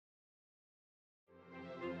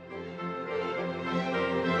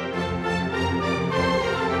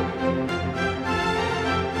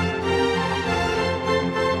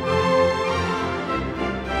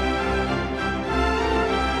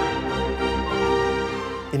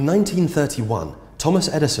In 1931, Thomas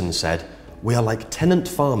Edison said, "We are like tenant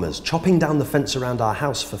farmers chopping down the fence around our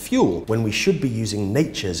house for fuel when we should be using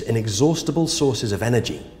nature's inexhaustible sources of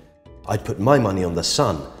energy. I'd put my money on the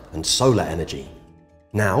sun and solar energy."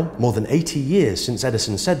 Now, more than 80 years since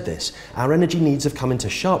Edison said this, our energy needs have come into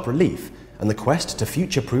sharp relief, and the quest to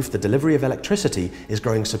future-proof the delivery of electricity is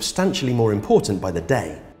growing substantially more important by the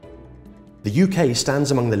day. The UK stands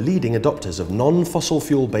among the leading adopters of non-fossil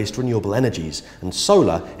fuel-based renewable energies, and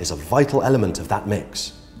solar is a vital element of that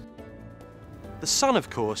mix. The sun, of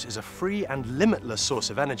course, is a free and limitless source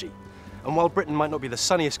of energy. And while Britain might not be the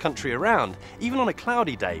sunniest country around, even on a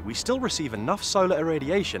cloudy day, we still receive enough solar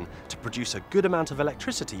irradiation to produce a good amount of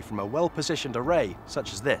electricity from a well-positioned array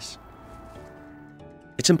such as this.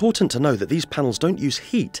 It's important to know that these panels don't use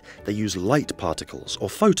heat, they use light particles, or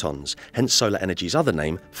photons, hence solar energy's other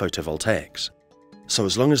name, photovoltaics. So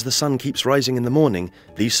as long as the sun keeps rising in the morning,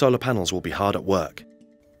 these solar panels will be hard at work.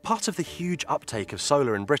 Part of the huge uptake of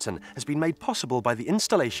solar in Britain has been made possible by the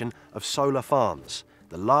installation of solar farms,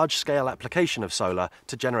 the large-scale application of solar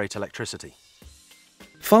to generate electricity.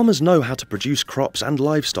 Farmers know how to produce crops and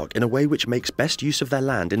livestock in a way which makes best use of their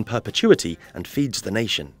land in perpetuity and feeds the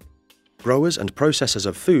nation. Growers and processors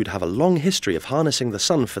of food have a long history of harnessing the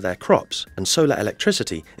sun for their crops, and solar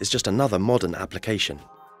electricity is just another modern application.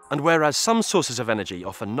 And whereas some sources of energy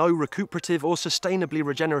offer no recuperative or sustainably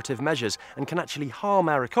regenerative measures and can actually harm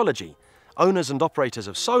our ecology, owners and operators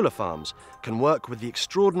of solar farms can work with the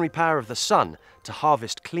extraordinary power of the sun to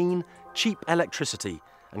harvest clean, cheap electricity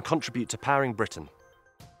and contribute to powering Britain.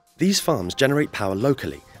 These farms generate power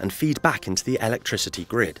locally and feed back into the electricity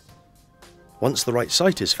grid. Once the right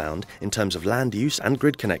site is found, in terms of land use and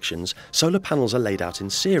grid connections, solar panels are laid out in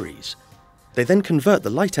series. They then convert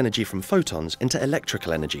the light energy from photons into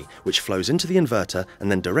electrical energy, which flows into the inverter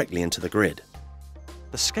and then directly into the grid.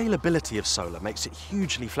 The scalability of solar makes it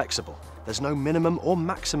hugely flexible. There's no minimum or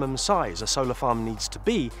maximum size a solar farm needs to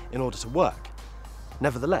be in order to work.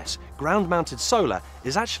 Nevertheless, ground-mounted solar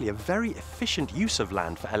is actually a very efficient use of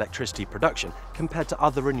land for electricity production compared to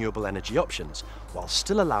other renewable energy options, while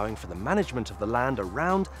still allowing for the management of the land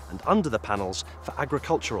around and under the panels for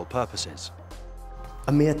agricultural purposes.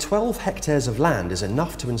 A mere 12 hectares of land is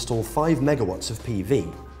enough to install 5 megawatts of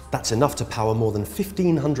PV. That's enough to power more than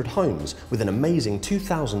 1,500 homes, with an amazing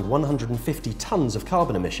 2,150 tonnes of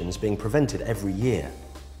carbon emissions being prevented every year.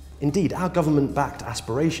 Indeed, our government-backed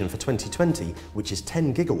aspiration for 2020, which is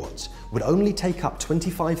 10 gigawatts, would only take up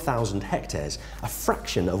 25,000 hectares, a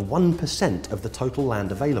fraction of 1% of the total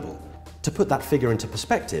land available. To put that figure into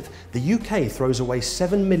perspective, the UK throws away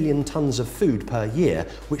 7 million tonnes of food per year,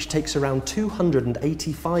 which takes around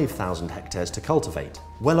 285,000 hectares to cultivate,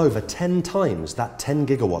 well over 10 times that 10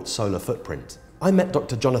 gigawatt solar footprint. I met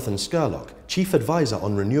Dr. Jonathan Scurlock, Chief Advisor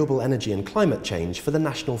on Renewable Energy and Climate Change for the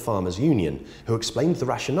National Farmers Union, who explained the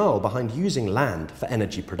rationale behind using land for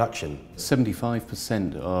energy production.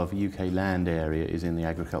 75% of UK land area is in the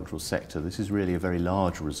agricultural sector. This is really a very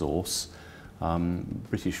large resource.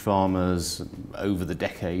 British farmers over the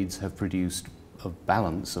decades have produced a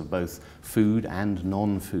balance of both food and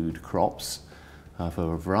non-food crops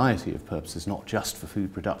for a variety of purposes, not just for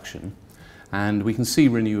food production. And we can see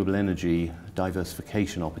renewable energy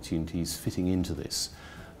diversification opportunities fitting into this.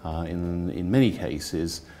 In many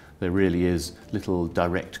cases, there really is little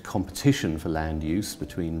direct competition for land use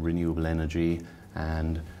between renewable energy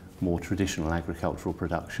and more traditional agricultural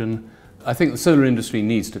production. I think the solar industry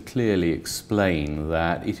needs to clearly explain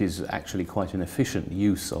that it is actually quite an efficient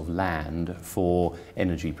use of land for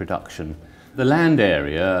energy production. The land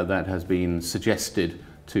area that has been suggested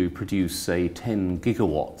to produce, say, 10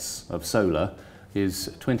 gigawatts of solar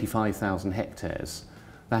is 25,000 hectares.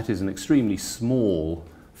 That is an extremely small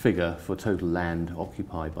figure for total land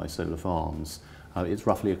occupied by solar farms. It's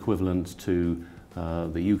roughly equivalent to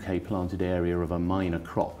the UK planted area of a minor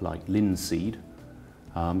crop like linseed.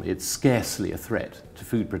 It's scarcely a threat to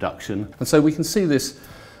food production. And so we can see this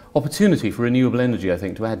opportunity for renewable energy, I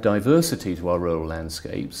think, to add diversity to our rural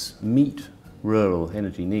landscapes, meet rural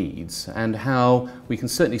energy needs, and how we can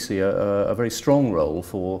certainly see a very strong role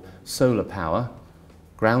for solar power,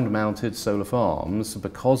 ground-mounted solar farms,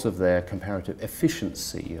 because of their comparative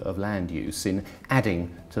efficiency of land use in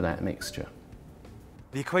adding to that mixture.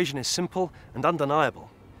 The equation is simple and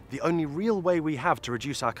undeniable. The only real way we have to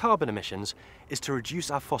reduce our carbon emissions is to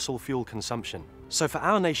reduce our fossil fuel consumption. So for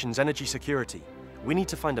our nation's energy security, we need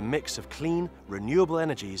to find a mix of clean, renewable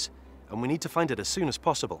energies, and we need to find it as soon as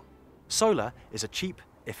possible. Solar is a cheap,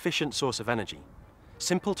 efficient source of energy.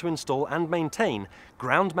 simple to install and maintain,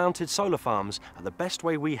 ground-mounted solar farms are the best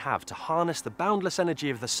way we have to harness the boundless energy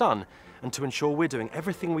of the sun and to ensure we're doing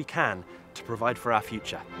everything we can to provide for our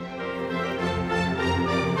future.